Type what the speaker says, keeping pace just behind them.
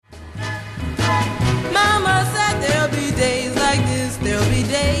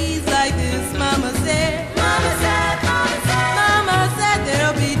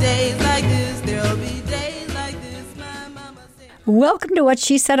Welcome to What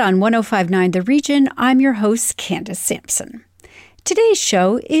She Said on 105.9 The Region. I'm your host, Candace Sampson. Today's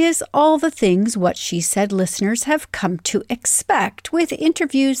show is all the things What She Said listeners have come to expect, with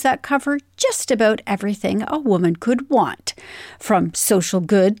interviews that cover just about everything a woman could want. From social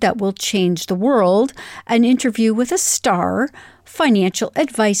good that will change the world, an interview with a star, financial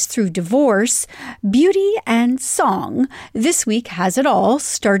advice through divorce, beauty, and song. This week has it all,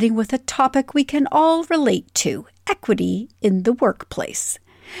 starting with a topic we can all relate to: equity in the workplace.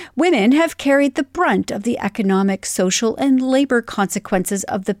 Women have carried the brunt of the economic, social, and labor consequences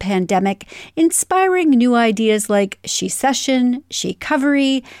of the pandemic, inspiring new ideas like she-cession,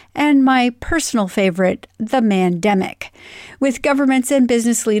 she-covery, and my personal favorite, the mandemic. With governments and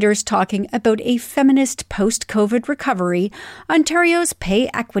business leaders talking about a feminist post-COVID recovery, Ontario's Pay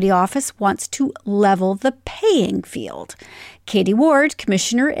Equity Office wants to level the paying field. Katie Ward,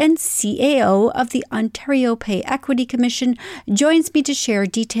 Commissioner and CAO of the Ontario Pay Equity Commission, joins me to share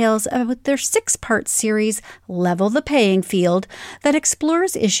details about their 6-part series, Level the Paying Field, that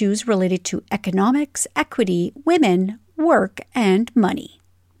explores issues related to economics, equity, women, work, and money.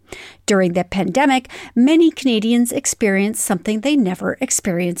 During the pandemic, many Canadians experienced something they never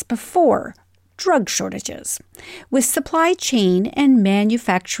experienced before: drug shortages. With supply chain and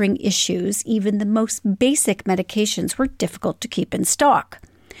manufacturing issues, even the most basic medications were difficult to keep in stock.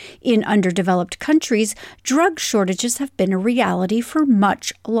 In underdeveloped countries, drug shortages have been a reality for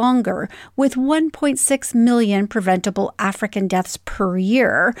much longer, with 1.6 million preventable African deaths per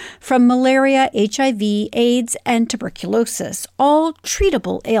year from malaria, HIV, AIDS, and tuberculosis, all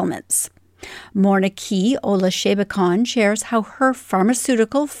treatable ailments. Mornaki Olashebakan shares how her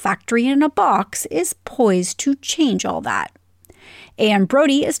pharmaceutical factory in a box is poised to change all that. Anne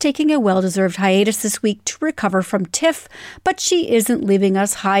Brodie is taking a well-deserved hiatus this week to recover from TIFF, but she isn't leaving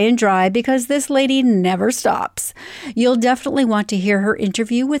us high and dry because this lady never stops. You'll definitely want to hear her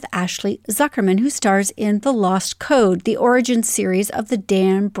interview with Ashley Zuckerman, who stars in The Lost Code, the origin series of the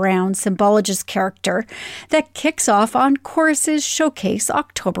Dan Brown symbologist character that kicks off on Chorus's showcase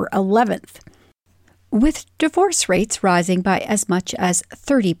October 11th. With divorce rates rising by as much as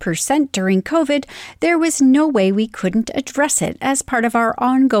 30% during COVID, there was no way we couldn't address it as part of our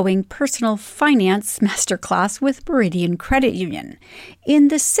ongoing personal finance masterclass with Meridian Credit Union. In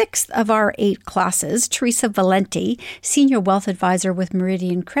the 6th of our 8 classes, Teresa Valenti, Senior Wealth Advisor with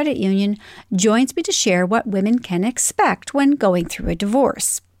Meridian Credit Union, joins me to share what women can expect when going through a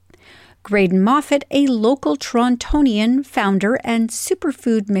divorce. Graydon Moffat, a local Torontonian founder and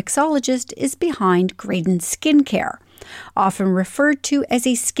superfood mixologist, is behind Graydon Skincare. Often referred to as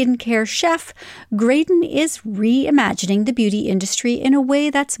a skincare chef, Graydon is reimagining the beauty industry in a way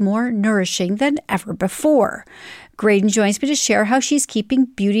that's more nourishing than ever before. Graydon joins me to share how she's keeping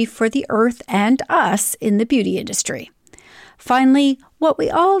beauty for the earth and us in the beauty industry. Finally, what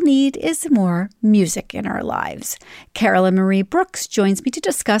we all need is more music in our lives. Carolyn Marie Brooks joins me to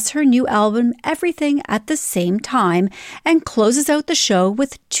discuss her new album, Everything at the Same Time, and closes out the show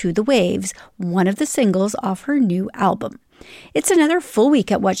with To the Waves, one of the singles off her new album. It's another full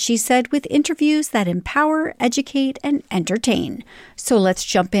week at What She Said, with interviews that empower, educate, and entertain. So let's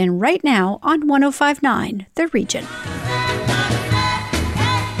jump in right now on 105.9 The Region.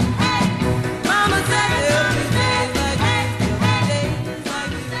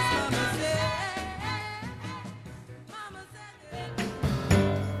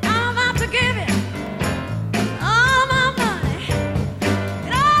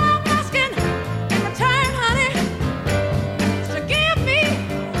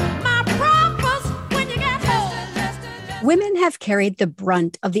 Women have carried the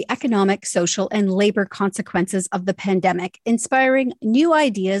brunt of the economic, social, and labor consequences of the pandemic, inspiring new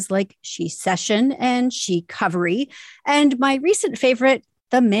ideas like she-cession and she-covery, and my recent favorite,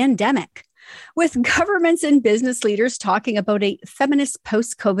 the mandemic. With governments and business leaders talking about a feminist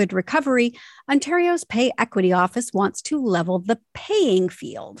post-COVID recovery, Ontario's Pay Equity Office wants to level the paying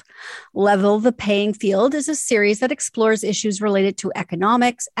field. Level the Paying Field is a series that explores issues related to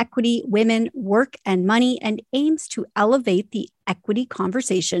economics, equity, women, work, and money, and aims to elevate the equity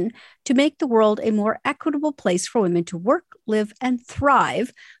conversation to make the world a more equitable place for women to work, live, and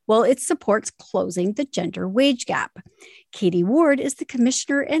thrive, while it supports closing the gender wage gap. Katie Ward is the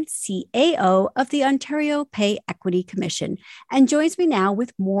Commissioner and CAO of the Ontario Pay Equity Commission and joins me now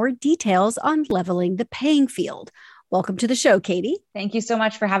with more details on leveling the paying field. Welcome to the show, Katie. Thank you so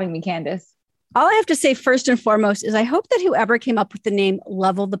much for having me, Candace. All I have to say first and foremost is I hope that whoever came up with the name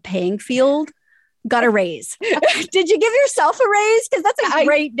Level the Paying Field got a raise. Did you give yourself a raise? Because that's a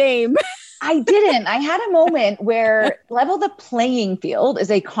great name. I didn't. I had a moment where level the playing field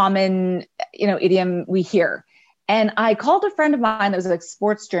is a common, idiom we hear. And I called a friend of mine that was a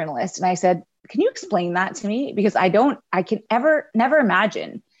sports journalist, and I said, can you explain that to me? Because I can never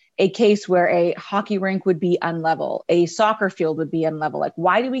imagine a case where a hockey rink would be unlevel, a soccer field would be unlevel. Like,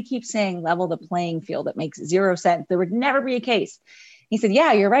 why do we keep saying level the playing field? It makes zero sense. There would never be a case. He said,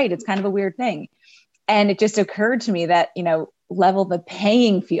 yeah, you're right. It's kind of a weird thing. And it just occurred to me that, level the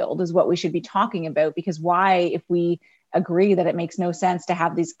playing field is what we should be talking about, because why, if we agree that it makes no sense to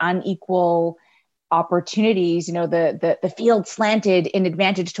have these unequal opportunities, the field slanted in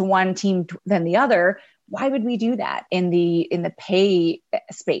advantage to one team than the other, why would we do that in the pay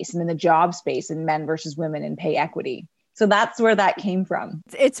space and in the job space and men versus women and pay equity? So that's where that came from.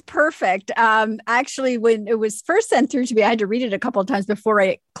 It's perfect. Actually, when it was first sent through to me, I had to read it a couple of times before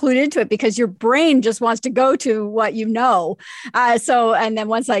I clued into it, because your brain just wants to go to what you know. And then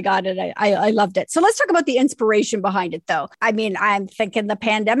once I got it, I loved it. So let's talk about the inspiration behind it, though. I mean, I'm thinking the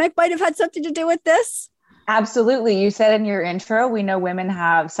pandemic might have had something to do with this. Absolutely. You said in your intro, we know women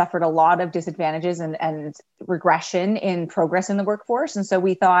have suffered a lot of disadvantages and regression in progress in the workforce. And so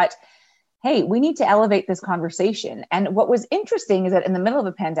we thought, hey, we need to elevate this conversation. And what was interesting is that in the middle of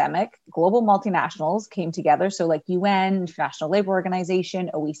a pandemic, global multinationals came together. So like UN, International Labor Organization,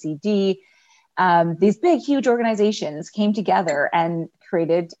 OECD, these big, huge organizations came together and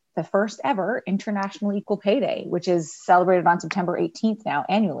created the first ever International Equal Pay Day, which is celebrated on September 18th now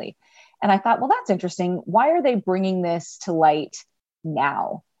annually. And I thought, well, that's interesting. Why are they bringing this to light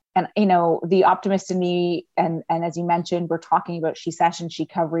now? And, the optimist in me, and as you mentioned, we're talking about she-cession,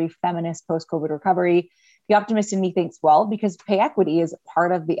 she-covery, feminist post-COVID recovery. The optimist in me thinks, well, because pay equity is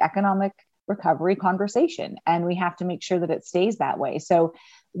part of the economic recovery conversation, and we have to make sure that it stays that way. So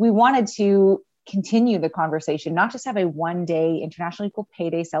we wanted to continue the conversation, not just have a one-day International Equal Pay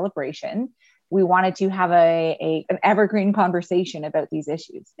Day celebration. We wanted to have an evergreen conversation about these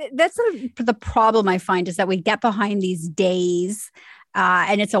issues. That's the problem I find, is that we get behind these days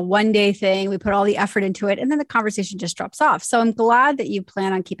and it's a one-day thing. We put all the effort into it, and then the conversation just drops off. So I'm glad that you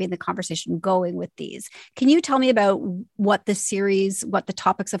plan on keeping the conversation going with these. Can you tell me about what the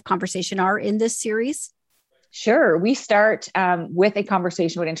topics of conversation are in this series? Sure. We start with a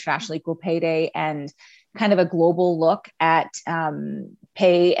conversation with International Equal Pay Day and kind of a global look at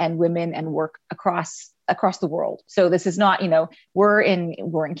pay and women and work across the world. So this is not, we're in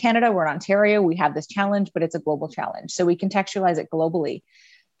Canada, we're in Ontario, we have this challenge, but it's a global challenge. So we contextualize it globally.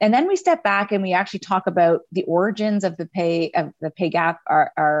 And then we step back and we actually talk about the origins of the pay gap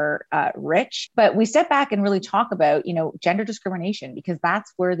are rich, but we step back and really talk about, gender discrimination, because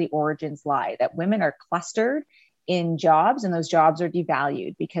that's where the origins lie, that women are clustered in jobs and those jobs are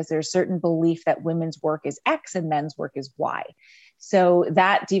devalued because there's certain belief that women's work is X and men's work is Y. So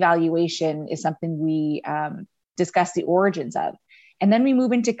that devaluation is something we discuss the origins of. And then we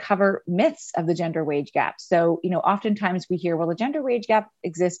move into cover myths of the gender wage gap. So, oftentimes we hear, well, the gender wage gap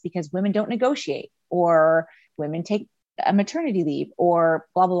exists because women don't negotiate, or women take a maternity leave, or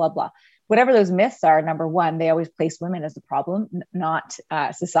blah, blah, blah, blah. Whatever those myths are, number one, they always place women as the problem, not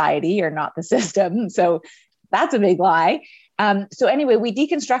society or not the system. So that's a big lie. So anyway, we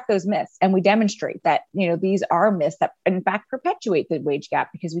deconstruct those myths and we demonstrate that, these are myths that in fact perpetuate the wage gap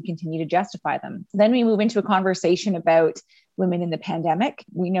because we continue to justify them. Then we move into a conversation about women in the pandemic.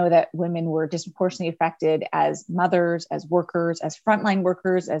 We know that women were disproportionately affected as mothers, as workers, as frontline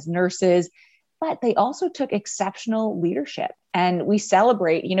workers, as nurses, but they also took exceptional leadership. And we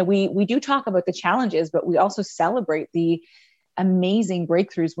celebrate, we do talk about the challenges, but we also celebrate the amazing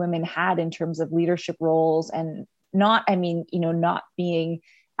breakthroughs women had in terms of leadership roles, and not being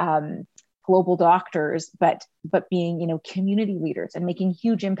global doctors, but being, community leaders and making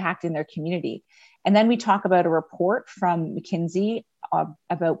huge impact in their community. And then we talk about a report from McKinsey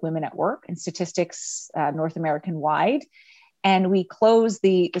about women at work and statistics North American wide. And we close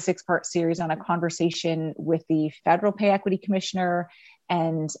the 6-part series on a conversation with the Federal Pay Equity Commissioner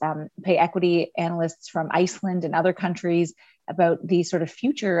and pay equity analysts from Iceland and other countries about the sort of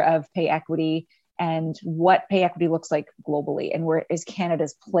future of pay equity and what pay equity looks like globally, and where is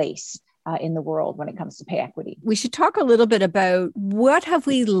Canada's place in the world when it comes to pay equity. We should talk a little bit about what have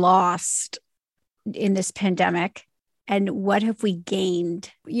we lost in this pandemic and what have we gained?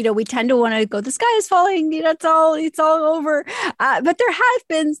 We tend to want to go, the sky is falling, it's all over. But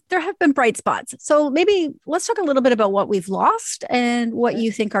there have been bright spots. So maybe let's talk a little bit about what we've lost and what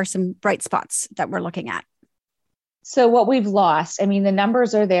you think are some bright spots that we're looking at. So what we've lost, the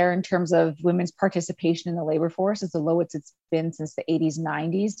numbers are there in terms of women's participation in the labor force is the lowest it's been since the 80s,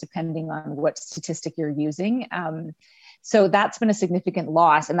 90s, depending on what statistic you're using. So that's been a significant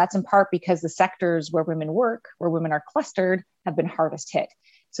loss. And that's in part because the sectors where women work, where women are clustered, have been hardest hit.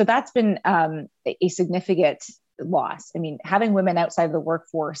 So that's been a significant loss. I mean, having women outside of the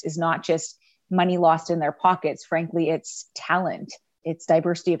workforce is not just money lost in their pockets. Frankly, it's talent, it's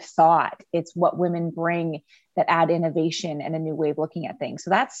diversity of thought, it's what women bring that add innovation and a new way of looking at things. So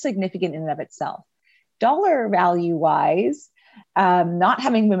that's significant in and of itself. Dollar value wise, not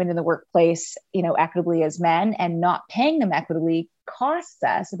having women in the workplace, equitably as men and not paying them equitably costs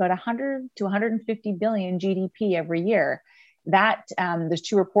us about 100 to 150 billion GDP every year. That there's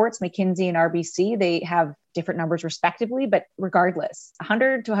two reports, McKinsey and RBC, they have different numbers respectively, but regardless,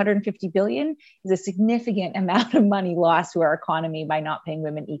 100 to 150 billion is a significant amount of money lost to our economy by not paying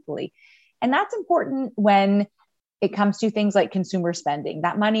women equally. And that's important when it comes to things like consumer spending.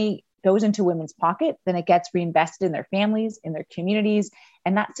 That money goes into women's pocket, then it gets reinvested in their families, in their communities.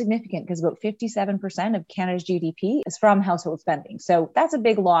 And that's significant because about 57% of Canada's GDP is from household spending. So that's a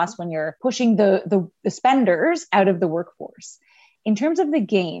big loss when you're pushing the spenders out of the workforce. In terms of the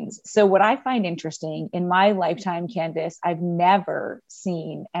gains, so what I find interesting in my lifetime, Candice, I've never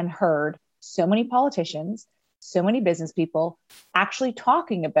seen and heard so many politicians, so many business people actually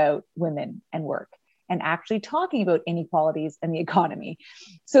talking about women and work, and actually talking about inequalities in the economy.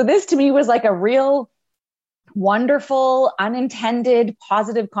 So this to me was like a real wonderful, unintended,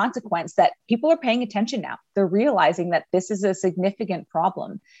 positive consequence that people are paying attention now. They're realizing that this is a significant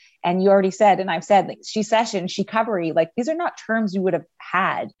problem. And you already said, and I've said, like she-cession, she-covery, like these are not terms you would have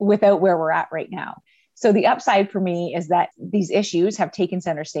had without where we're at right now. So the upside for me is that these issues have taken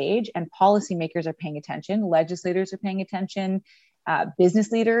center stage and policymakers are paying attention, legislators are paying attention,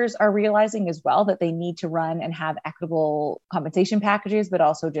 business leaders are realizing as well that they need to run and have equitable compensation packages, but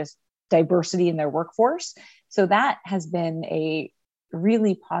also just diversity in their workforce. So that has been a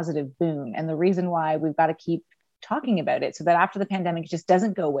really positive boon. And the reason why we've got to keep talking about it so that after the pandemic, it just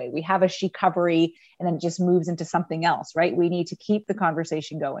doesn't go away. We have a she-covery and then it just moves into something else, right? We need to keep the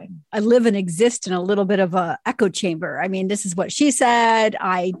conversation going. I live and exist in a little bit of an echo chamber. I mean, this is what she said.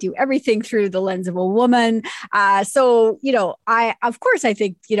 I do everything through the lens of a woman. So, I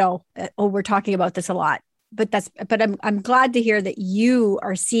think, we're talking about this a lot, but I'm glad to hear that you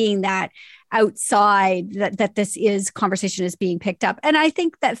are seeing that outside, that this conversation is being picked up. And I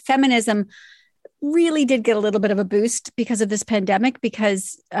think that feminism really did get a little bit of a boost because of this pandemic,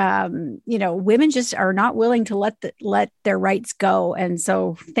 because, women just are not willing to let their rights go. And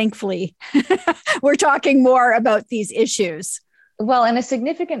so thankfully, we're talking more about these issues. Well, and a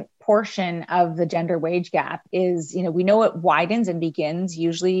significant portion of the gender wage gap is, we know it widens and begins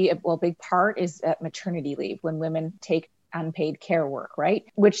usually, a big part is maternity leave when women take unpaid care work, right?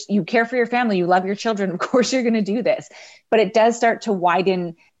 Which you care for your family, you love your children. Of course, you're going to do this, but it does start to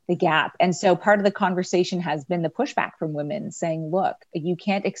widen the gap. And so part of the conversation has been the pushback from women saying, look, you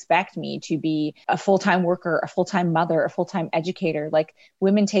can't expect me to be a full-time worker, a full-time mother, a full-time educator. Like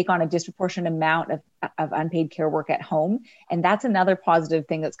women take on a disproportionate amount of unpaid care work at home. And that's another positive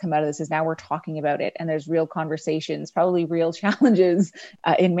thing that's come out of this is now we're talking about it and there's real conversations, probably real challenges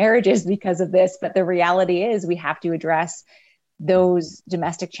in marriages because of this. But the reality is we have to address those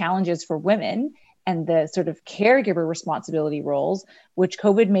domestic challenges for women and the sort of caregiver responsibility roles, which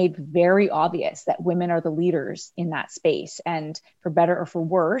COVID made very obvious that women are the leaders in that space. And for better or for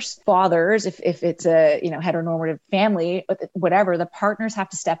worse, fathers, if it's a heteronormative family, whatever, the partners have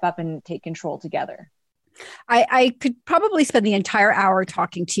to step up and take control together. I could probably spend the entire hour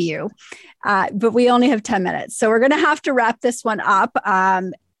talking to you, but we only have 10 minutes. So we're going to have to wrap this one up.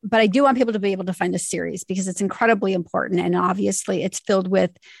 But I do want people to be able to find this series because it's incredibly important. And obviously it's filled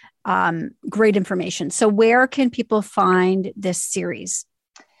with great information. So where can people find this series?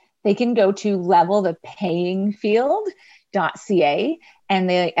 They can go to levelthepayingfield.ca. And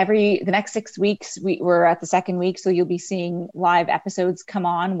the next 6 weeks, we're at the second week. So you'll be seeing live episodes come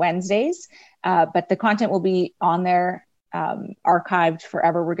on Wednesdays, but the content will be on there, archived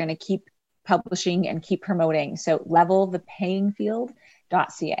forever. We're going to keep publishing and keep promoting. So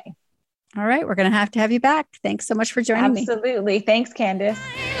levelthepayingfield.ca. All right. We're going to have you back. Thanks so much for joining me. Absolutely. Thanks, Candice.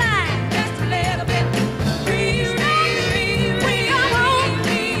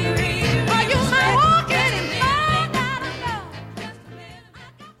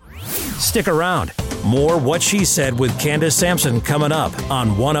 Stick around. More What She Said with Candice Sampson coming up on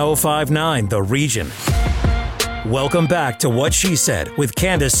 105.9 The Region. Welcome back to What She Said with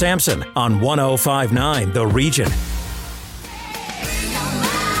Candice Sampson on 105.9 The Region.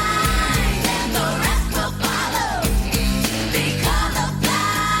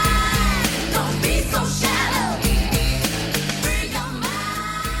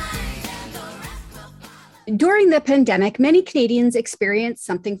 During the pandemic, many Canadians experienced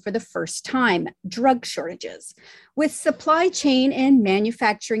something for the first time: drug shortages. With supply chain and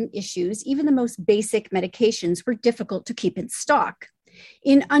manufacturing issues, even the most basic medications were difficult to keep in stock.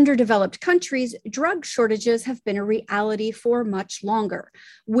 In underdeveloped countries, drug shortages have been a reality for much longer,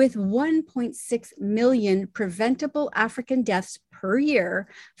 with 1.6 million preventable African deaths per year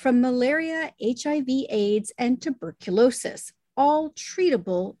from malaria, HIV/AIDS, and tuberculosis, all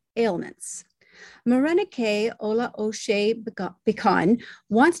treatable ailments. Morenike Ola O'Shea Bican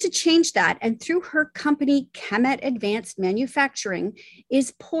wants to change that, and through her company, Kemet Advanced Manufacturing,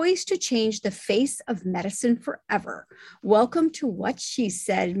 is poised to change the face of medicine forever. Welcome to What She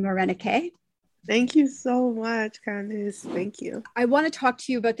Said, Morenike. Thank you so much, Candice. Thank you. I want to talk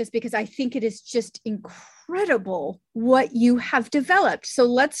to you about this because I think it is just incredible what you have developed. So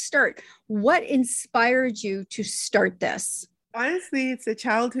let's start. What inspired you to start this? Honestly, it's a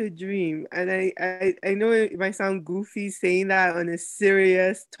childhood dream. And I know it might sound goofy saying that on a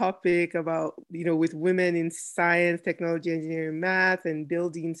serious topic about, with women in science, technology, engineering, math, and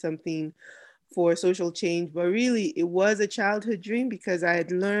building something for social change. But really, it was a childhood dream because I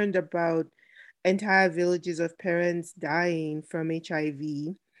had learned about entire villages of parents dying from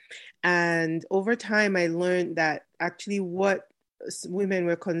HIV. And over time, I learned that actually what women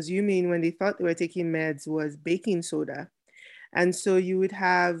were consuming when they thought they were taking meds was baking soda. And so you would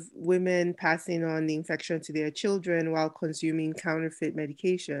have women passing on the infection to their children while consuming counterfeit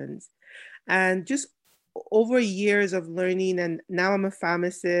medications. And just over years of learning, and now I'm a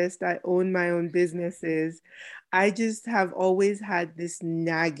pharmacist, I own my own businesses, I just have always had this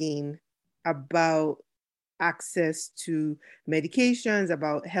nagging about access to medications,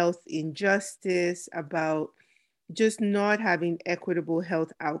 about health injustice, about just not having equitable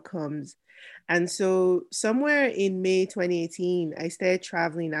health outcomes. And so somewhere in May 2018, I started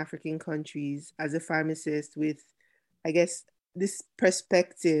traveling African countries as a pharmacist with, I guess, this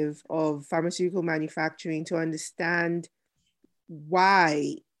perspective of pharmaceutical manufacturing to understand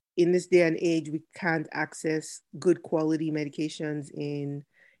why in this day and age we can't access good quality medications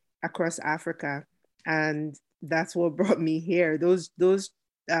across Africa. And that's what brought me here. Those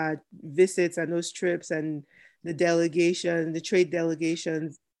visits and those trips and the trade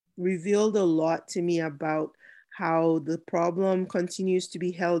delegations revealed a lot to me about how the problem continues to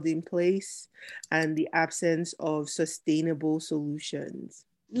be held in place and the absence of sustainable solutions.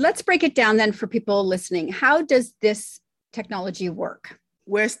 Let's break it down then for people listening. How does this technology work?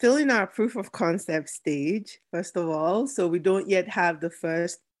 We're still in our proof of concept stage, first of all. So we don't yet have the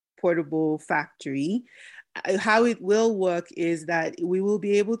first portable factory. How it will work is that we will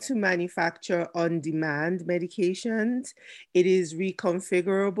be able to manufacture on-demand medications. It is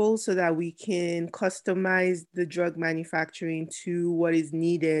reconfigurable so that we can customize the drug manufacturing to what is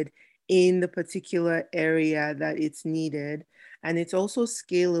needed in the particular area that it's needed. And it's also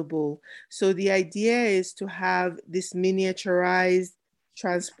scalable. So the idea is to have this miniaturized,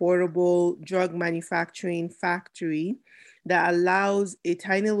 transportable drug manufacturing factory that allows a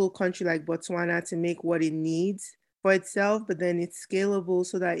tiny little country like Botswana to make what it needs for itself, but then it's scalable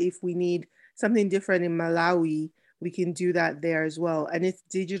so that if we need something different in Malawi, we can do that there as well. And it's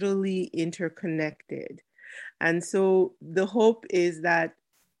digitally interconnected. And so the hope is that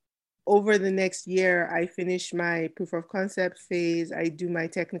over the next year, I finish my proof of concept phase, I do my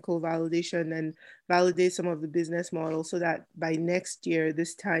technical validation and validate some of the business models so that by next year,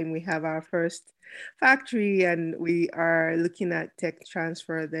 this time we have our first factory and we are looking at tech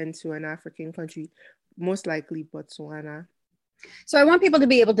transfer then to an African country, most likely Botswana. So I want people to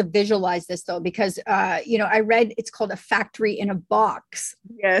be able to visualize this though, because, I read it's called a factory in a box.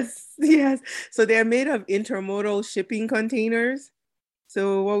 Yes. So they're made of intermodal shipping containers.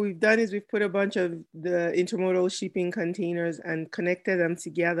 So what we've done is we've put a bunch of the intermodal shipping containers and connected them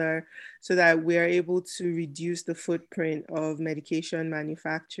together so that we're able to reduce the footprint of medication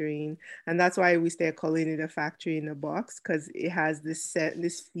manufacturing. And that's why we start calling it a factory in a box, because it has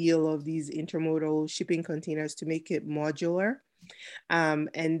this feel of these intermodal shipping containers to make it modular.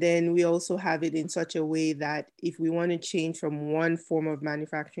 And then we also have it in such a way that if we want to change from one form of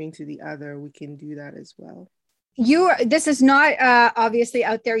manufacturing to the other, we can do that as well. This is not obviously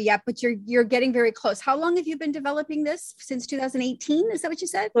out there yet, but you're getting very close. How long have you been developing this? Since 2018? Is that what you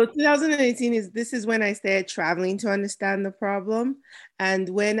said? So 2018 is when I started traveling to understand the problem. And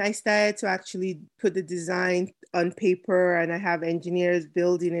when I started to actually put the design on paper and I have engineers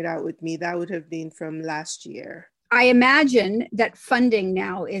building it out with me, that would have been from last year. I imagine that funding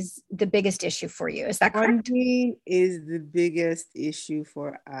now is the biggest issue for you. Is that correct? Funding is the biggest issue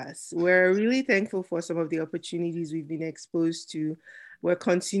for us. We're really thankful for some of the opportunities we've been exposed to we're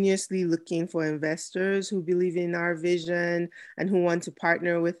continuously looking for investors who believe in our vision and who want to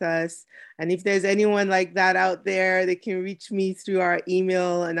partner with us. And if there's anyone like that out there, they can reach me through our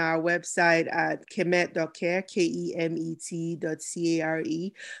email and our website at kemet.care, KEMET.CARE.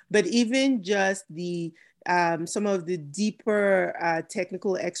 But even just some of the deeper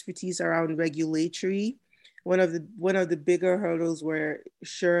technical expertise around regulatory, one of the bigger hurdles we're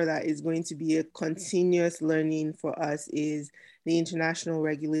sure that is going to be a continuous learning for us is the international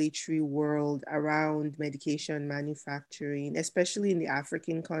regulatory world around medication manufacturing, especially in the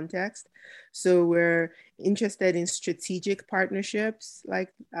African context. So we're interested in strategic partnerships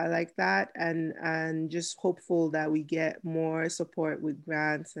like that, and just hopeful that we get more support with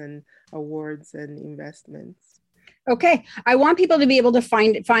grants and awards and investments. Okay, I want people to be able to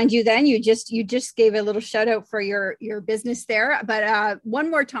find you. Then you just gave a little shout out for your business there, but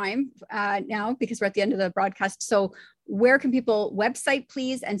one more time now, because we're at the end of the broadcast. So where can people, website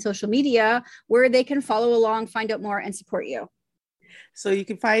please, and social media, where they can follow along, find out more, and support you? So you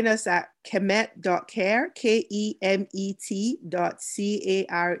can find us at kemet.care, KEMET.CARE.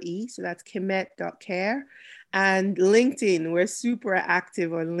 So that's kemet.care. And LinkedIn, we're super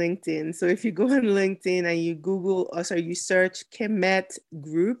active on LinkedIn. So if you go on LinkedIn and you search Kemet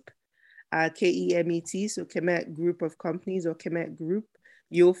Group, KEMET, so Kemet Group of Companies or Kemet Group,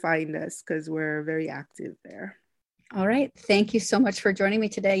 you'll find us because we're very active there. All right. Thank you so much for joining me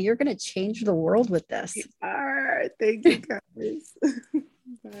today. You're going to change the world with this. You are. Thank you, guys.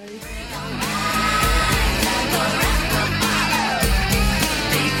 Bye.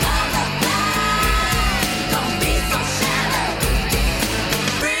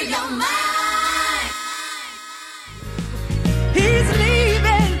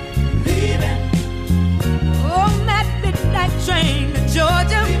 Train to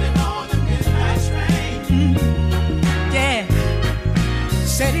Georgia. Yeah.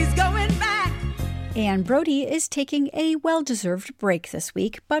 Said he's going back. Anne Brodie is taking a well-deserved break this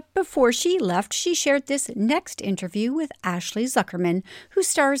week, but before she left, she shared this next interview with Ashley Zuckerman, who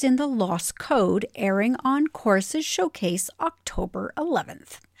stars in The Lost Code, airing on Chorus's Showcase October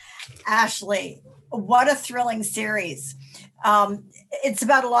 11th. Ashley, what a thrilling series. It's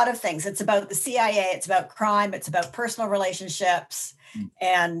about a lot of things. It's about the CIA, it's about crime, it's about personal relationships,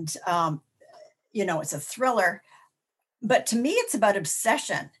 and, it's a thriller. But to me, it's about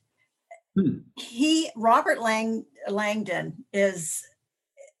obsession. Robert Langdon is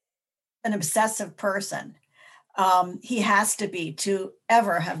an obsessive person. He has to be to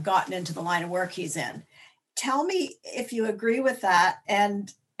ever have gotten into the line of work he's in. Tell me if you agree with that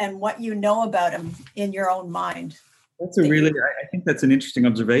and what you know about him in your own mind. That's I think that's an interesting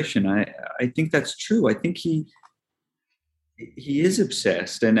observation. I think that's true. I think he is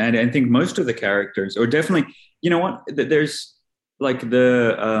obsessed, and I think most of the characters, or definitely, you know what? There's like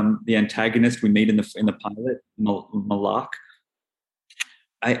the antagonist we meet in the pilot, Malak.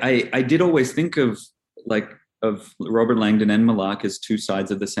 I did always think of Robert Langdon and Malak as two sides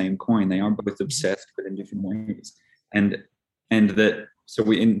of the same coin. They are both obsessed, but in different ways, and that. So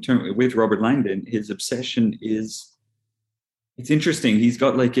with Robert Langdon, his obsession is. It's interesting. He's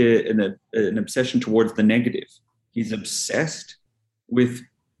got like an obsession towards the negative. He's obsessed with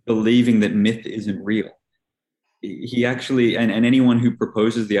believing that myth isn't real. He actually, and anyone who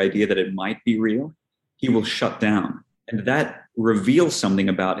proposes the idea that it might be real, he will shut down. And that reveals something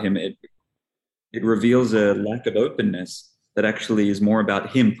about him. It reveals a lack of openness that actually is more about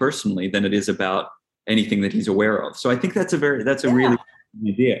him personally than it is about anything that he's aware of. So I think that's a really good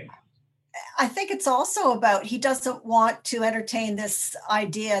idea. I think it's also about he doesn't want to entertain this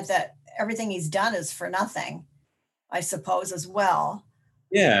idea that everything he's done is for nothing, I suppose, as well.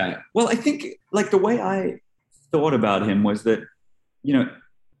 Yeah. Well, I think like the way I thought about him was that,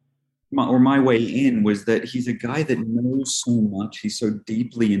 my way in was that he's a guy that knows so much. He's so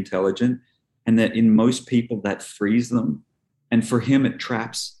deeply intelligent, and that in most people that frees them. And for him, it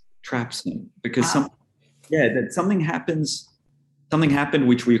traps him because something happened,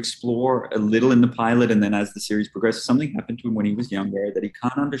 which we explore a little in the pilot. And then as the series progresses, something happened to him when he was younger that he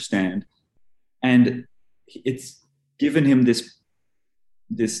can't understand. And it's given him this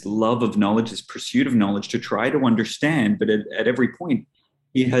love of knowledge, this pursuit of knowledge to try to understand. But at every point,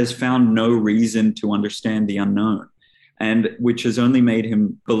 he has found no reason to understand the unknown, and which has only made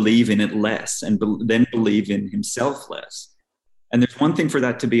him believe in it less and then believe in himself less. And there's one thing for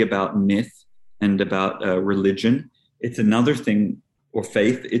that to be about myth and about religion. It's another thing, or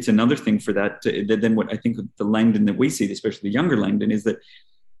faith. It's another thing for that. Then what I think the Langdon that we see, especially the younger Langdon, is that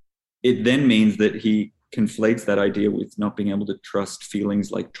it then means that he conflates that idea with not being able to trust feelings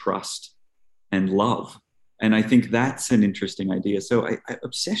like trust and love. And I think that's an interesting idea. So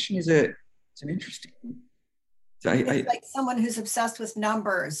obsession is it's an interesting. It's like someone who's obsessed with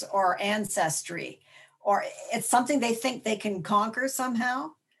numbers or ancestry, or it's something they think they can conquer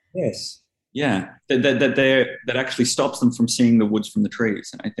somehow. Yes. Yeah. That actually stops them from seeing the woods from the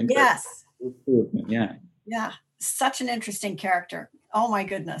trees. And I think yes. Yeah. Yeah. Such an interesting character. Oh my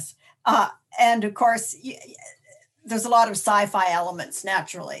goodness. And of course, there's a lot of sci-fi elements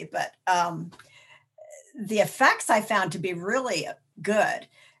naturally, but the effects I found to be really good.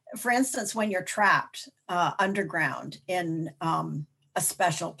 For instance, when you're trapped underground in a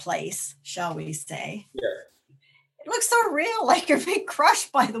special place, shall we say, it looks so real, like you're being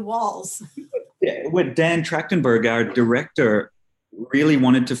crushed by the walls. What Dan Trachtenberg, our director, really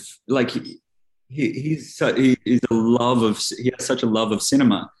wanted to he has such a love of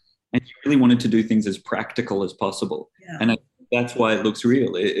cinema, and he really wanted to do things as practical as possible. Yeah. And that's why it looks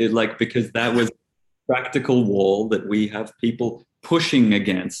real. Because that was a practical wall that we have people pushing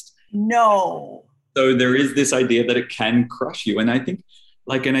against. No. So there is this idea that it can crush you. And I think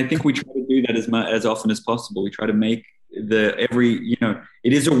we try to do that as often as possible. We try to make it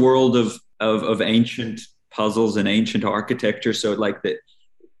is a world of ancient puzzles and ancient architecture. So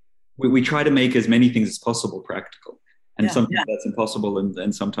we try to make as many things as possible practical. And sometimes that's impossible.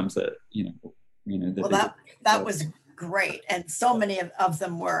 And sometimes that was great. And so many of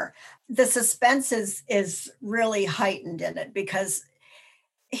them were. The suspense is really heightened in it because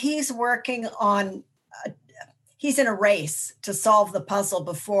he's working on, he's in a race to solve the puzzle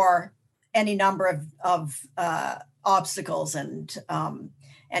before any number of obstacles and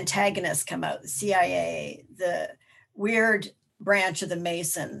antagonists come out. The CIA, the weird branch of the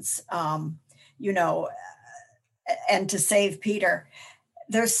Masons, and to save Peter.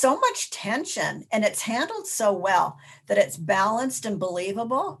 There's so much tension and it's handled so well that it's balanced and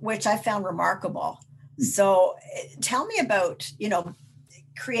believable, which I found remarkable. So tell me about,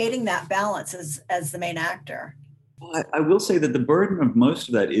 creating that balance as the main actor. Well, I will say that the burden of most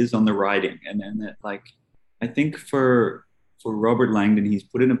of that is on the writing. And that I think for Robert Langdon, he's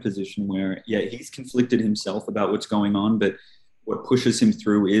put in a position where, he's conflicted himself about what's going on, but what pushes him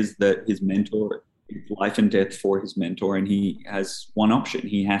through is that his mentor, life and death for his mentor, and he has one option.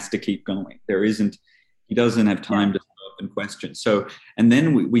 He has to keep going. He doesn't have time to stop and question. So, and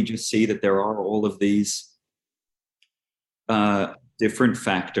then we just see that there are all of these different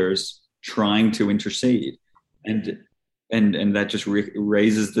factors trying to intercede, and that just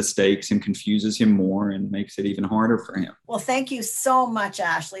raises the stakes and confuses him more and makes it even harder for him. Well, thank you so much,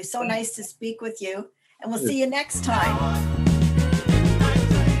 Ashley. So nice to speak with you, and we'll see you next time.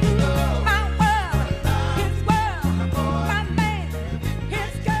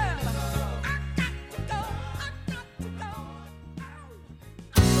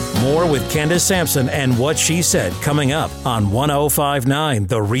 More with Candace Sampson and What She Said coming up on 105.9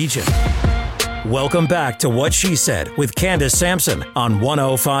 The Region. Welcome back to What She Said with Candace Sampson on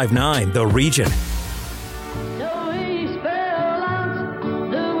 105.9 The Region.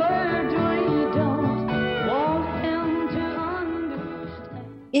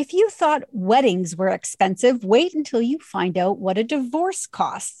 If you thought weddings were expensive, wait until you find out what a divorce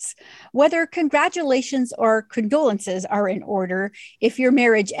costs. Whether congratulations or condolences are in order, if your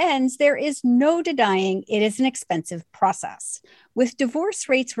marriage ends, there is no denying it is an expensive process. With divorce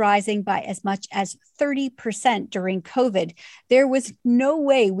rates rising by as much as 30% during COVID, there was no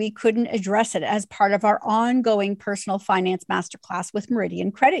way we couldn't address it as part of our ongoing personal finance masterclass with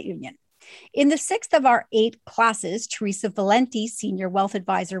Meridian Credit Union. In the 6th of our 8 classes, Teresa Valenti, Senior Wealth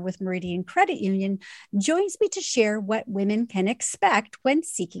Advisor with Meridian Credit Union, joins me to share what women can expect when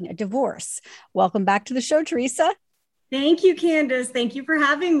seeking a divorce. Welcome back to the show, Teresa. Thank you, Candace. Thank you for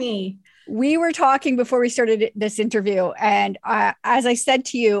having me. We were talking before we started this interview, and as I said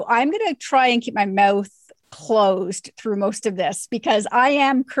to you, I'm going to try and keep my mouth closed through most of this because I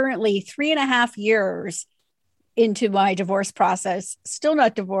am currently 3.5 years into my divorce process, still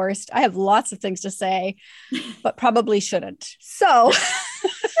not divorced. I have lots of things to say, but probably shouldn't. So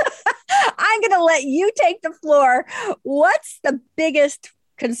I'm going to let you take the floor. What's the biggest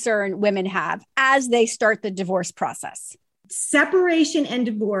concern women have as they start the divorce process? Separation and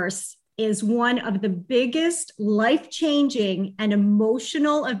divorce is one of the biggest life-changing and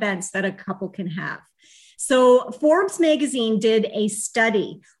emotional events that a couple can have. So Forbes magazine did a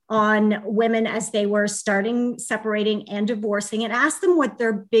study on women as they were starting, separating, and divorcing, and asked them what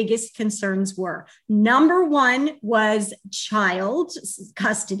their biggest concerns were. Number 1 was child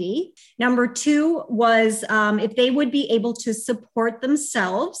custody. Number 2 was if they would be able to support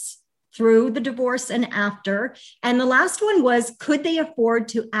themselves through the divorce and after. And the last one was, could they afford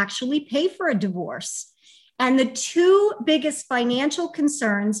to actually pay for a divorce? And the two biggest financial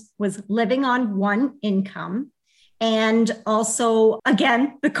concerns was living on one income and also,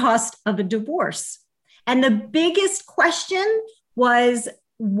 again, the cost of a divorce. And the biggest question was,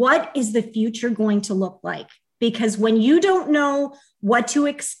 what is the future going to look like? Because when you don't know what to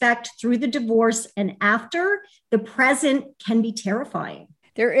expect through the divorce and after, the present can be terrifying.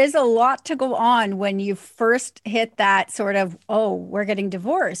 There is a lot to go on when you first hit that sort of, oh, we're getting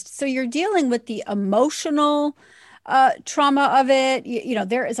divorced. So you're dealing with the emotional trauma of it. You know,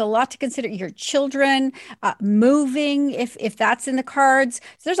 there is a lot to consider. Your children, moving, if that's in the cards.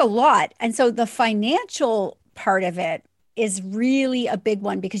 So there's a lot. And so the financial part of it is really a big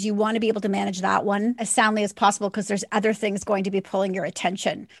one, because you want to be able to manage that one as soundly as possible, because there's other things going to be pulling your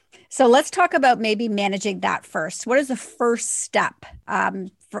attention. So let's talk about maybe managing that first. What is the first step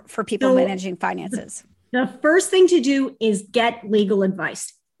for people managing finances? The first thing to do is get legal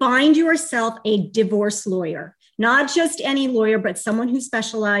advice. Find yourself a divorce lawyer, not just any lawyer, but someone who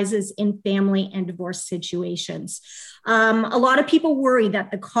specializes in family and divorce situations. A lot of people worry that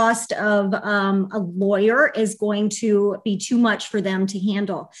the cost of a lawyer is going to be too much for them to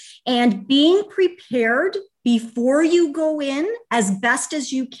handle. And being prepared before you go in as best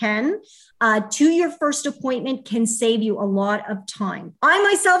as you can to your first appointment can save you a lot of time. I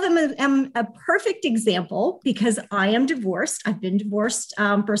myself am a perfect example, because I am divorced. I've been divorced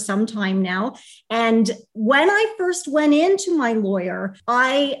for some time now. And when I first went into my lawyer,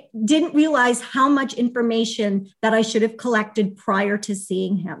 I didn't realize how much information that I should have collected prior to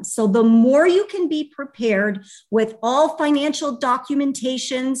seeing him. So the more you can be prepared with all financial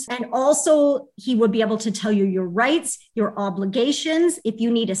documentations, and also he would be able to tell you your rights, your obligations. If you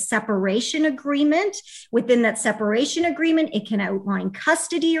need a separation agreement, within that separation agreement, it can outline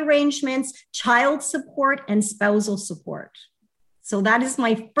custody arrangements, child support, and spousal support. So that is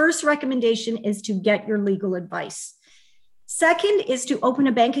my first recommendation, is to get your legal advice. Second is to open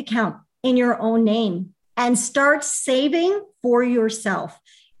a bank account in your own name and start saving for yourself.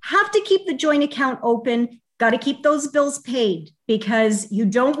 Have to keep the joint account open. Got to keep those bills paid, because you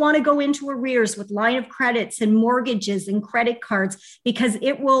don't want to go into arrears with line of credits and mortgages and credit cards, because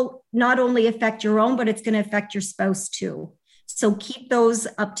it will not only affect your own, but it's going to affect your spouse too. So keep those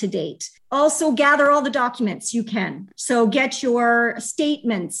up to date. Also gather all the documents you can. So get your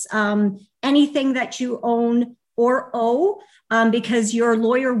statements, anything that you own or owe, because your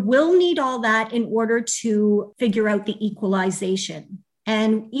lawyer will need all that in order to figure out the equalization.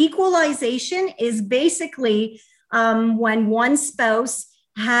 And equalization is basically when one spouse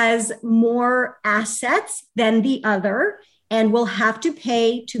has more assets than the other and will have to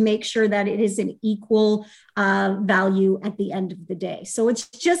pay to make sure that it is an equal value at the end of the day. So it's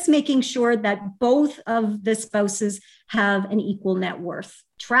just making sure that both of the spouses have an equal net worth.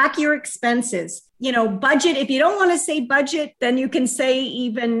 Track your expenses. You know, budget. If you don't want to say budget, then you can say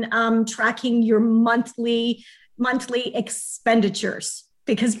even tracking your monthly expenditures,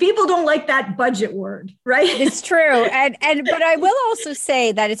 because people don't like that budget word, right? It's true. But I will also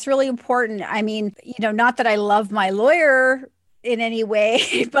say that it's really important. I mean, you know, not that I love my lawyer in any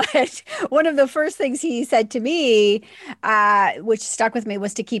way, but one of the first things he said to me, which stuck with me,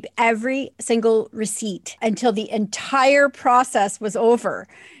 was to keep every single receipt until the entire process was over.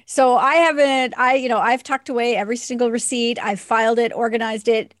 So I've tucked away every single receipt. I've filed it, organized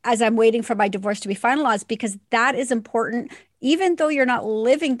it as I'm waiting for my divorce to be finalized, because that is important. Even though you're not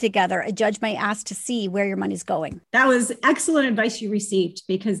living together, a judge may ask to see where your money's going. That was excellent advice you received,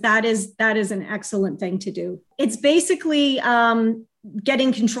 because that is an excellent thing to do. It's basically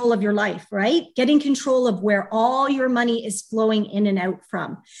getting control of your life, right? Getting control of where all your money is flowing in and out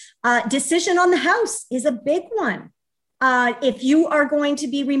from. Decision on the house is a big one. If you are going to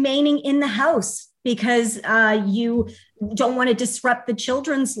be remaining in the house because you don't want to disrupt the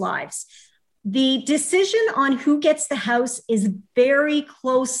children's lives. The decision on who gets the house is very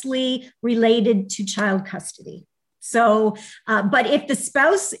closely related to child custody. So, but if the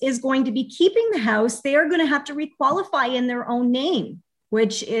spouse is going to be keeping the house, they are going to have to requalify in their own name,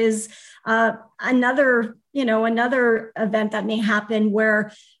 which is another event that may happen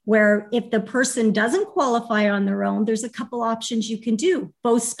where if the person doesn't qualify on their own, there's a couple options you can do.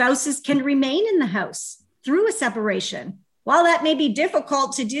 Both spouses can remain in the house through a separation. While that may be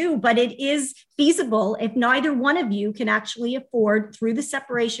difficult to do, but it is feasible if neither one of you can actually afford, through the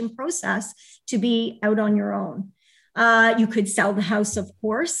separation process, to be out on your own. You could sell the house, of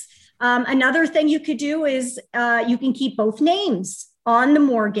course. Another thing you could do is you can keep both names on the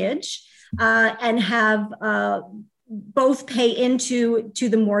mortgage and have both pay into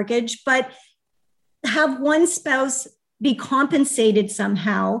the mortgage, but have one spouse be compensated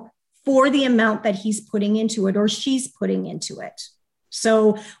somehow for the amount that he's putting into it or she's putting into it.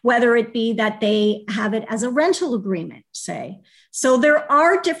 So whether it be that they have it as a rental agreement, say. So there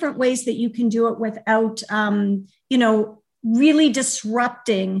are different ways that you can do it without, really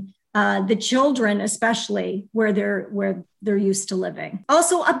disrupting the children, especially where they're used to living.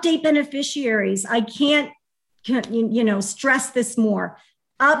 Also, update beneficiaries. I can't stress this more.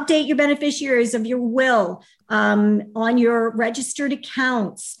 Update your beneficiaries of your will, on your registered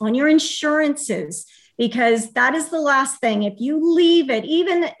accounts, on your insurances, because that is the last thing. If you leave it,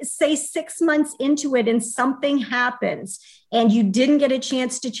 even say 6 months into it and something happens and you didn't get a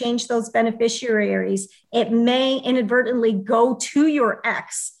chance to change those beneficiaries, it may inadvertently go to your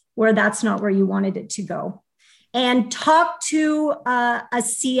ex where that's not where you wanted it to go. And talk to a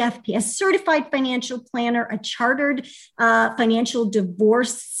CFP, a certified financial planner, a chartered financial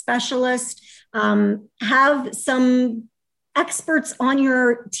divorce specialist. Have some experts on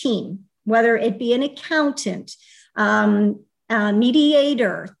your team, whether it be an accountant, a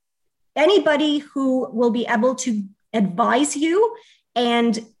mediator, anybody who will be able to advise you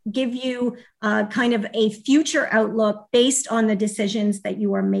and give you kind of a future outlook based on the decisions that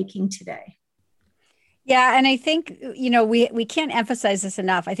you are making today. Yeah. And I think, we can't emphasize this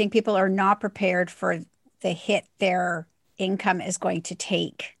enough. I think people are not prepared for the hit their income is going to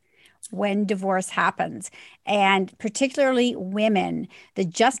take when divorce happens. And particularly women, the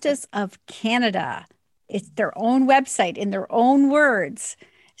Justice of Canada, it's their own website, in their own words,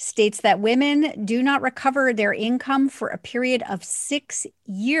 states that women do not recover their income for a period of 6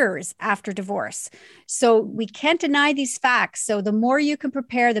 years after divorce. So we can't deny these facts. So the more you can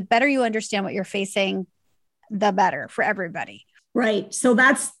prepare, the better you understand what you're facing, the better for everybody. Right. So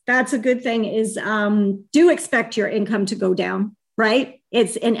that's a good thing is do expect your income to go down, right?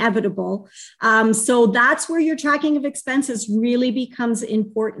 It's inevitable. So that's where your tracking of expenses really becomes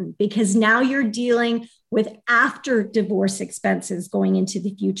important, because now you're dealing with after divorce expenses going into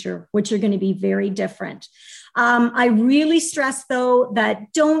the future, which are going to be very different. I really stress, though,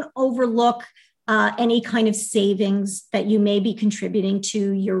 that don't overlook any kind of savings that you may be contributing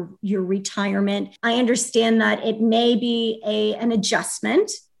to your retirement. I understand that it may be an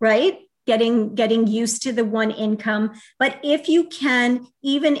adjustment, right? Getting used to the one income. But if you can,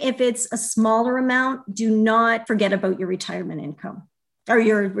 even if it's a smaller amount, do not forget about your retirement income or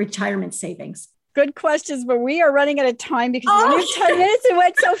your retirement savings. Good questions, but we are running out of time because we only have 10 minutes. It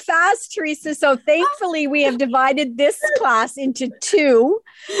went so fast, Teresa. So thankfully, we have divided this class into two.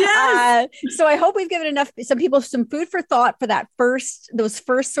 Yes. So I hope we've given some people some food for thought for those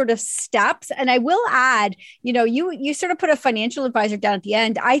first sort of steps. And I will add, you sort of put a financial advisor down at the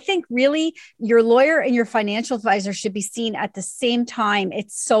end. I think really your lawyer and your financial advisor should be seen at the same time.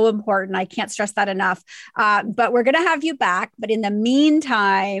 It's so important. I can't stress that enough. But we're going to have you back. But in the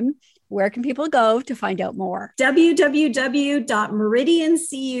meantime, where can people go to find out more?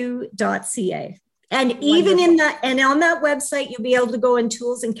 www.meridiancu.ca. And even on that website, you'll be able to go in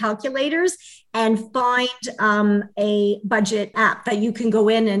tools and calculators and find a budget app that you can go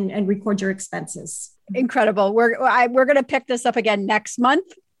in and record your expenses. Incredible. We're going to pick this up again next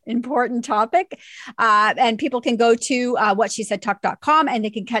month. Important topic. And people can go to whatshesaidtalk.com and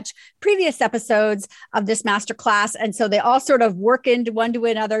they can catch previous episodes of this masterclass. And so they all sort of work into one to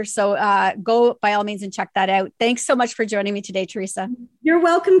another. So go by all means and check that out. Thanks so much for joining me today, Teresa. You're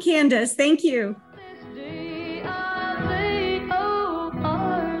welcome, Candace. Thank you.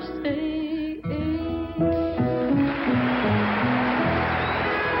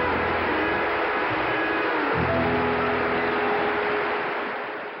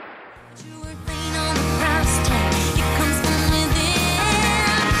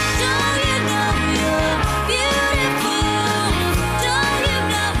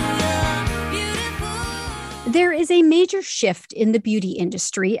 There is a major shift in the beauty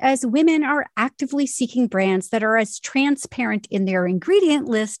industry as women are actively seeking brands that are as transparent in their ingredient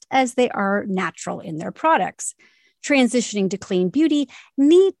list as they are natural in their products. Transitioning to clean beauty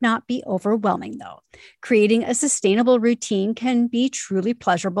need not be overwhelming, though. Creating a sustainable routine can be truly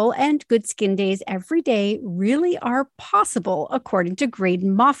pleasurable, and good skin days every day really are possible, according to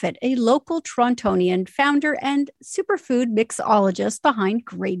Graydon Moffat, a local Torontonian founder and superfood mixologist behind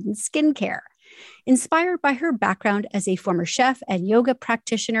Graydon Skincare. Inspired by her background as a former chef and yoga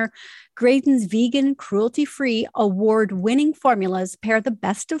practitioner, Graydon's vegan, cruelty-free, award-winning formulas pair the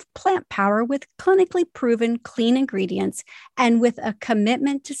best of plant power with clinically proven clean ingredients and with a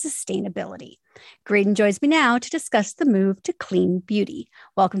commitment to sustainability. Graydon joins me now to discuss the move to clean beauty.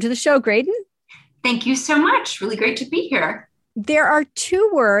 Welcome to the show, Graydon. Thank you so much. Really great to be here. There are two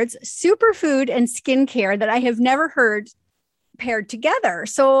words, superfood and skincare, that I have never heard paired together.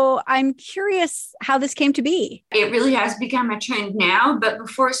 So I'm curious how this came to be. It really has become a trend now, but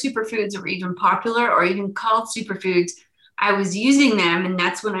before superfoods were even popular or even called superfoods, I was using them. And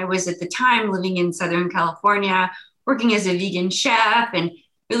that's when I was at the time living in Southern California, working as a vegan chef and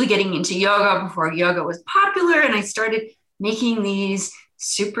really getting into yoga before yoga was popular. And I started making these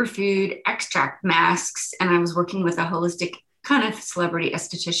superfood extract masks. And I was working with a holistic kind of celebrity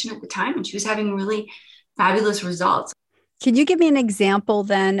esthetician at the time, and she was having really fabulous results. Can you give me an example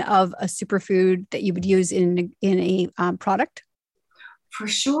then of a superfood that you would use in a product? For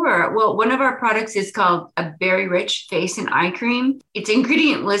sure. Well, one of our products is called a berry rich face and eye cream. Its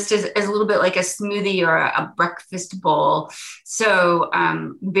ingredient list is a little bit like a smoothie or a breakfast bowl. So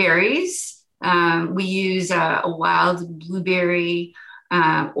berries, we use a wild blueberry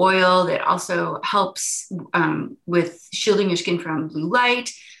oil that also helps with shielding your skin from blue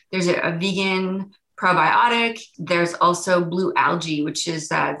light. There's a vegan probiotic. There's also blue algae, which is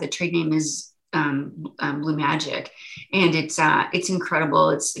the trade name is Blue Magic, and it's incredible.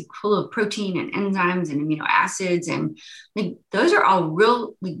 It's full of protein and enzymes and amino acids, and those are all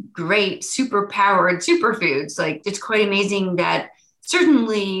really great, super powered superfoods. Like, it's quite amazing that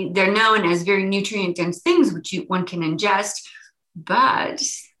certainly they're known as very nutrient dense things which one can ingest, but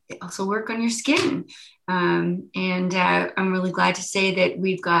they also work on your skin. And I'm really glad to say that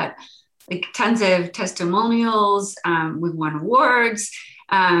we've got like tons of testimonials. We've won awards.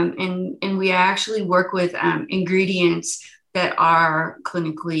 And we actually work with ingredients that are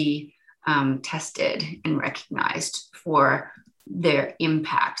clinically tested and recognized for their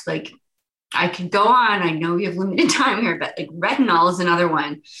impact. Like, I could go on, I know we have limited time here, but like retinol is another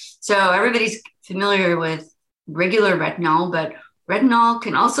one. So everybody's familiar with regular retinol, but retinol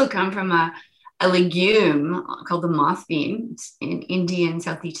can also come from a legume called the moth bean. It's an Indian,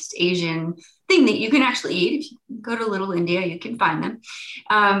 Southeast Asian thing that you can actually eat. If you go to Little India, you can find them.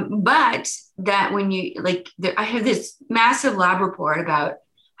 But that when you I have this massive lab report about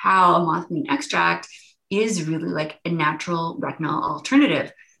how a moth bean extract is really like a natural retinol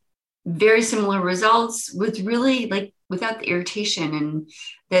alternative. Very similar results with really like without the irritation and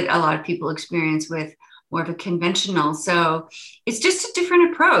that a lot of people experience with more of a conventional. So it's just a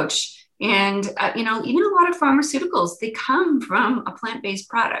different approach. And, even a lot of pharmaceuticals, they come from a plant-based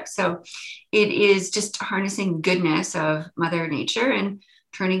product. So it is just harnessing the goodness of Mother Nature and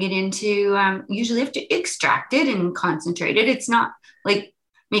turning it into, usually have to extract it and concentrate it. It's not like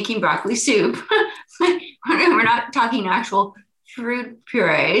making broccoli soup. We're not talking actual fruit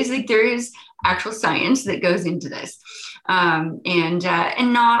purees. Like, there is actual science that goes into this. And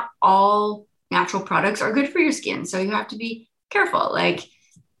not all natural products are good for your skin. So you have to be careful. Like,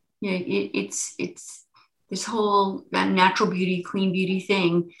 it's this whole natural beauty, clean beauty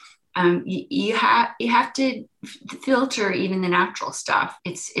thing. You have to filter even the natural stuff.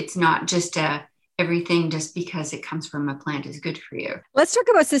 It's not just everything just because it comes from a plant is good for you. Let's talk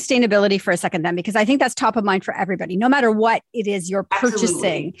about sustainability for a second then, because I think that's top of mind for everybody, no matter what it is you're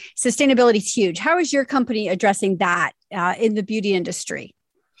purchasing. Absolutely. Sustainability is huge. How is your company addressing that in the beauty industry?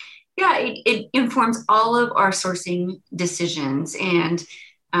 Yeah, it informs all of our sourcing decisions. And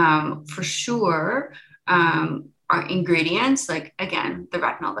for sure, our ingredients, like, again, the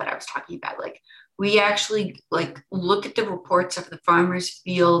retinol that I was talking about, like, we actually look at the reports of the farmers'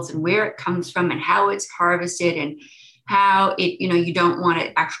 fields and where it comes from and how it's harvested and how it, you don't want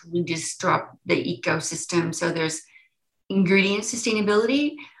to actually disrupt the ecosystem. So there's ingredient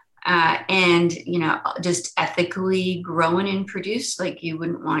sustainability and, just ethically grown and produced. Like, you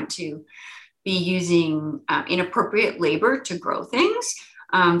wouldn't want to be using inappropriate labor to grow things.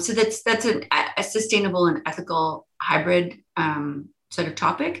 So that's a sustainable and ethical hybrid sort of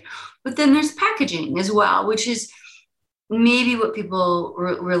topic. But then there's packaging as well, which is maybe what people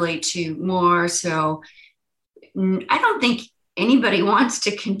relate to more. So I don't think anybody wants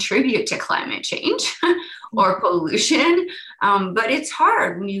to contribute to climate change or pollution, but it's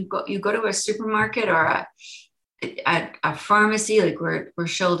hard when you go to a supermarket or a pharmacy. Like, we're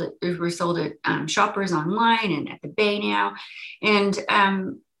sold at Shoppers online and at the Bay now, and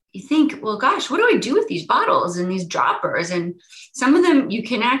you think, well, gosh, what do I do with these bottles and these droppers? And some of them you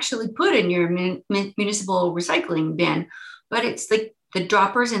can actually put in your municipal recycling bin, but it's like the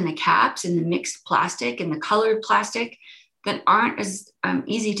droppers and the caps and the mixed plastic and the colored plastic that aren't as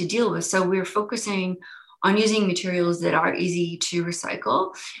easy to deal with. So we're focusing on using materials that are easy to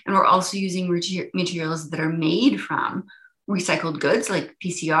recycle. And we're also using materials that are made from recycled goods like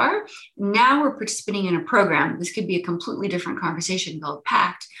PCR. Now we're participating in a program. This could be a completely different conversation called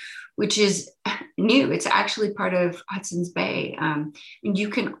PACT, which is new. It's actually part of Hudson's Bay. And you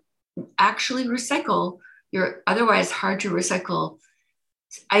can actually recycle your otherwise hard to recycle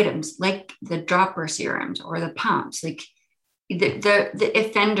items like the dropper serums or the pumps, like the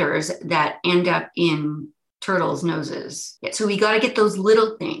offenders that end up in turtles' noses. So we got to get those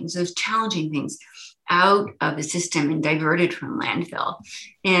little things, those challenging things out of the system and diverted from landfill.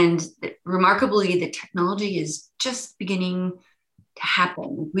 And remarkably, the technology is just beginning to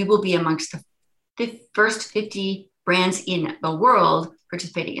happen. We will be amongst the first 50 brands in the world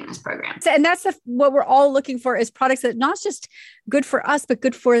participating in this program. And that's what we're all looking for, is products that not just good for us, but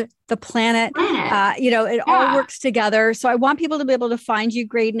good for the planet. It all works together. So I want people to be able to find you,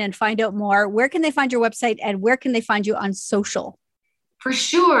 Graydon, and find out more. Where can they find your website, and where can they find you on social? For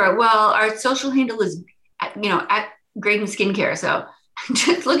sure. Well, our social handle is, at Graydon Skincare. So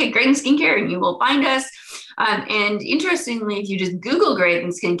just look at Graydon Skincare and you will find us. And interestingly, if you just Google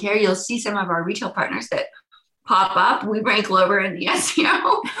Graydon Skincare, you'll see some of our retail partners that pop up. We rank lower in the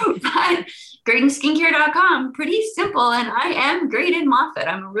SEO, but GraydonSkincare.com, pretty simple. And I am Graydon Moffat.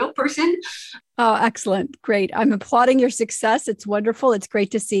 I'm a real person. Oh, excellent. Great. I'm applauding your success. It's wonderful. It's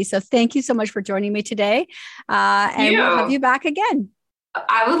great to see. So thank you so much for joining me today. And we'll have you back again.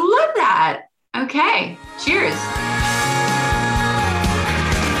 I would love that. Okay. Cheers.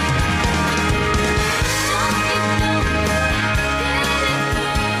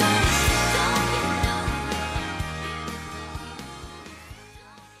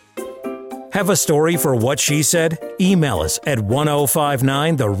 Have a story for What She Said? Email us at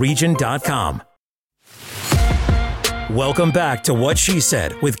 1059theregion.com. Welcome back to What She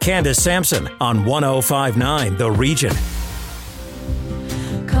Said with Candace Sampson on 1059 The Region.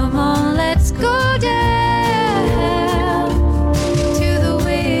 Come on, let's go down to the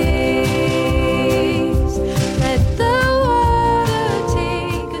waves. Let the water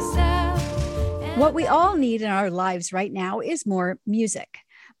take us out. What we all need in our lives right now is more music.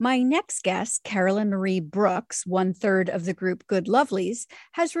 My next guest, Carolyn Marie Brooks, 1/3 of the group Good Lovelies,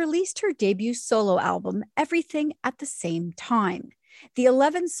 has released her debut solo album, Everything at the Same Time. The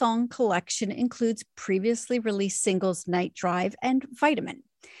 11-song collection includes previously released singles Night Drive and Vitamin.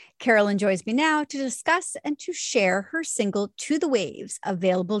 Carolyn joins me now to discuss and to share her single To the Waves,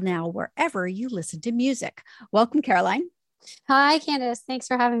 available now wherever you listen to music. Welcome, Caroline. Hi, Candace. Thanks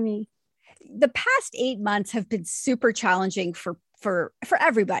for having me. The past 8 months have been super challenging for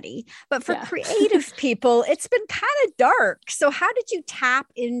everybody, but for creative people, it's been kind of dark. So how did you tap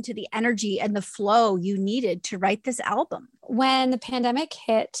into the energy and the flow you needed to write this album? When the pandemic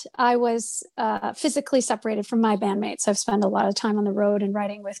hit, I was physically separated from my bandmates. I've spent a lot of time on the road and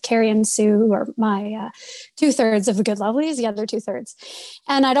writing with Carrie and Sue, who are my 2/3 of the Good Lovelies, the other 2/3.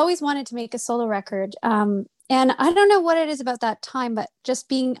 And I'd always wanted to make a solo record. And I don't know what it is about that time, but just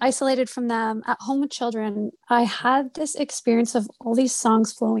being isolated from them at home with children, I had this experience of all these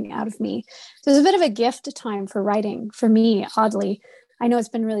songs flowing out of me. So it was a bit of a gift time for writing for me, oddly. I know it's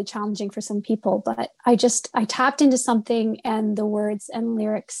been really challenging for some people, but I tapped into something, and the words and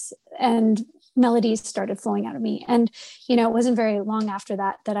lyrics and melodies started flowing out of me. And, it wasn't very long after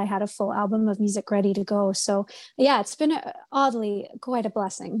that I had a full album of music ready to go. So yeah, it's been oddly quite a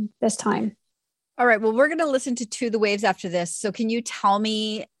blessing this time. All right. Well, we're going to listen to the Waves after this. So can you tell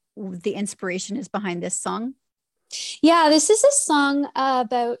me the inspiration is behind this song? Yeah, this is a song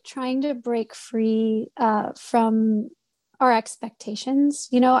about trying to break free from our expectations.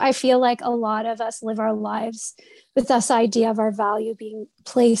 I feel like a lot of us live our lives with this idea of our value being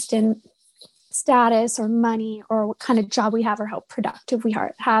placed in status or money or what kind of job we have or how productive we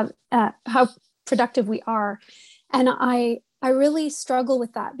are. And I really struggle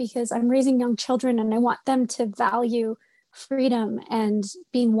with that because I'm raising young children and I want them to value freedom and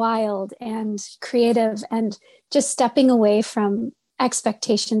being wild and creative and just stepping away from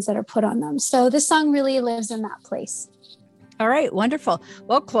expectations that are put on them. So this song really lives in that place. All right, wonderful.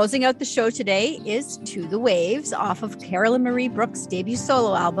 Well, closing out the show today is To the Waves off of Carolyn Marie Brooks' debut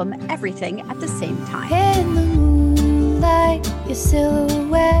solo album, Everything at the Same Time. In the moonlight, your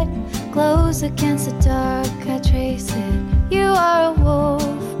silhouette glows against the dark, I trace it. You are a wolf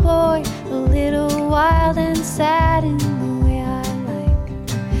boy, a little wild and sad in the way I like.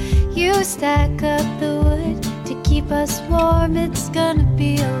 You stack up the wood to keep us warm, it's gonna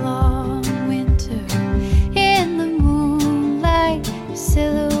be a long winter. In the moonlight, your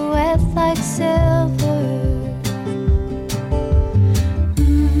silhouette like silver.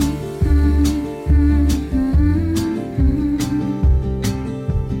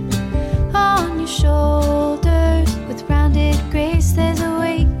 On your shoulders with rounded grace, there's a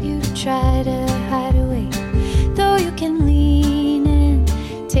weight you try to hide away. Though you can lean in,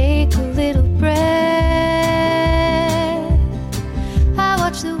 take a little breath. I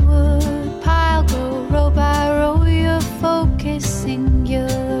watch the wood pile grow row by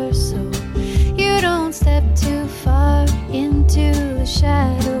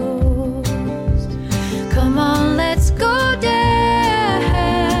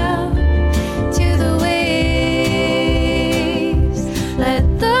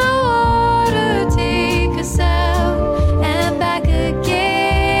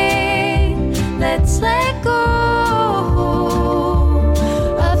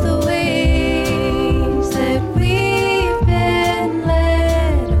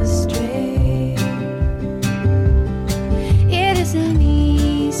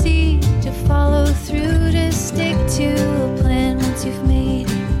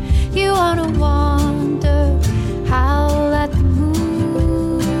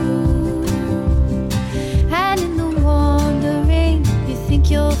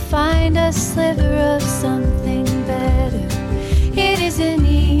find a sliver of something better. It isn't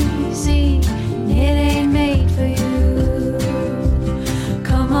easy, and it ain't made for you.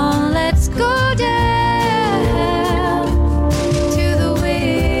 Come on, let's go down to the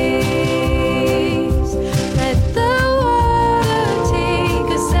waves. Let the water take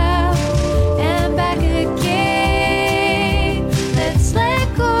us out and back again. Let's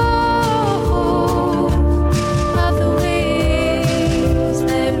let go of the ways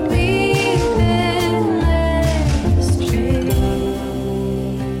that we've been led astray.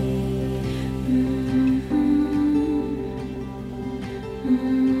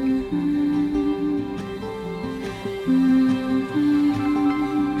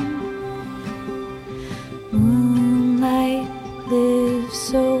 Moonlight lives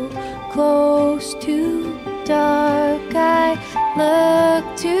so close to dark. I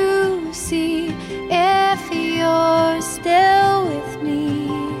look to see if you're still with me.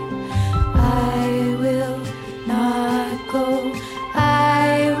 I will not go.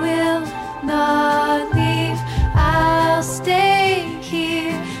 I will not leave. I'll stay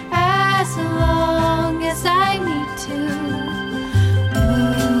here as long as I need to.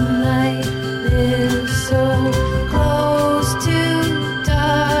 Moonlight lives so close to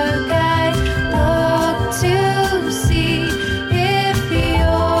dark. I look to see if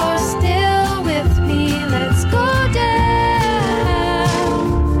you're still with me. Let's go down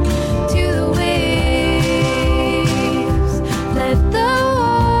to the waves. Let the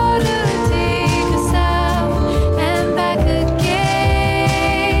water take us out and back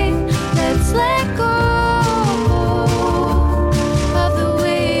again. Let's let go of the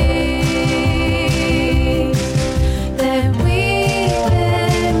ways that we've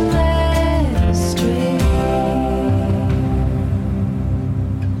been led astray.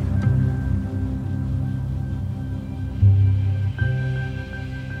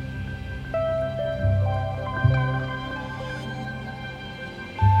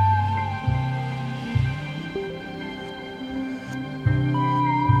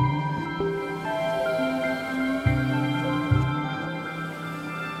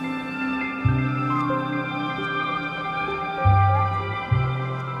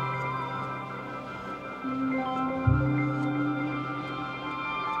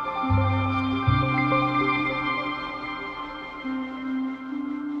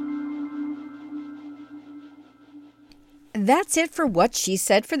 That's it for What She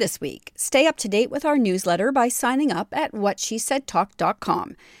Said for this week. Stay up to date with our newsletter by signing up at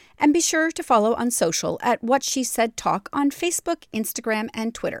whatshesaidtalk.com. And be sure to follow on social at What She Said Talk on Facebook, Instagram,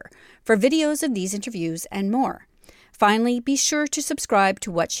 and Twitter for videos of these interviews and more. Finally, be sure to subscribe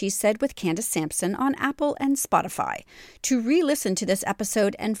to What She Said with Candace Sampson on Apple and Spotify to re-listen to this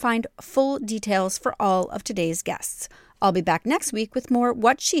episode and find full details for all of today's guests. I'll be back next week with more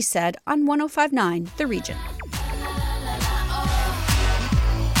What She Said on 105.9 The Region.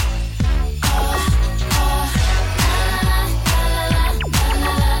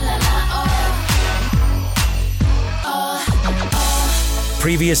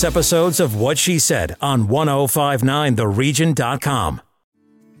 Previous episodes of What She Said on 1059theregion.com.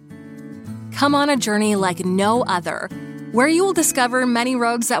 Come on a journey like no other, where you will discover many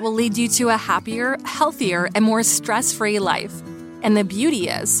roads that will lead you to a happier, healthier, and more stress-free life. And the beauty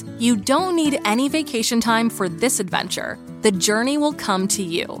is, you don't need any vacation time for this adventure. The journey will come to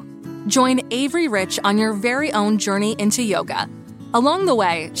you. Join Avery Rich on your very own journey into yoga. Along the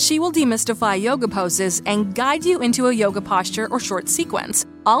way, she will demystify yoga poses and guide you into a yoga posture or short sequence,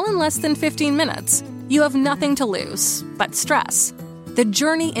 all in less than 15 minutes. You have nothing to lose but stress. The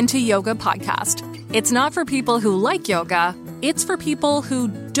Journey into Yoga podcast. It's not for people who like yoga, it's for people who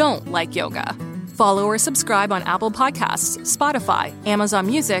don't like yoga. Follow or subscribe on Apple Podcasts, Spotify, Amazon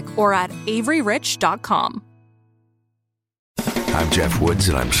Music, or at averyrich.com. I'm Jeff Woods,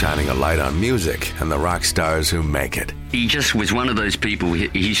 and I'm shining a light on music and the rock stars who make it. He just was one of those people,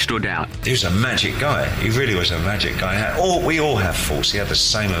 he stood out. He was a magic guy. He really was a magic guy. We all have faults. He had the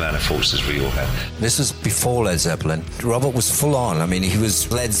same amount of faults as we all had. This was before Led Zeppelin. Robert was full on. I mean, he was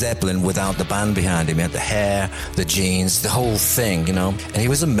Led Zeppelin without the band behind him. He had the hair, the jeans, the whole thing, you know, and he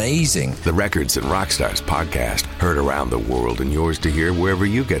was amazing. The Records and Rockstars podcast, heard around the world and yours to hear wherever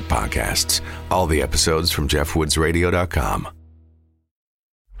you get podcasts. All the episodes from JeffWoodsRadio.com.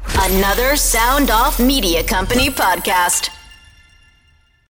 Another Sound Off Media Company podcast.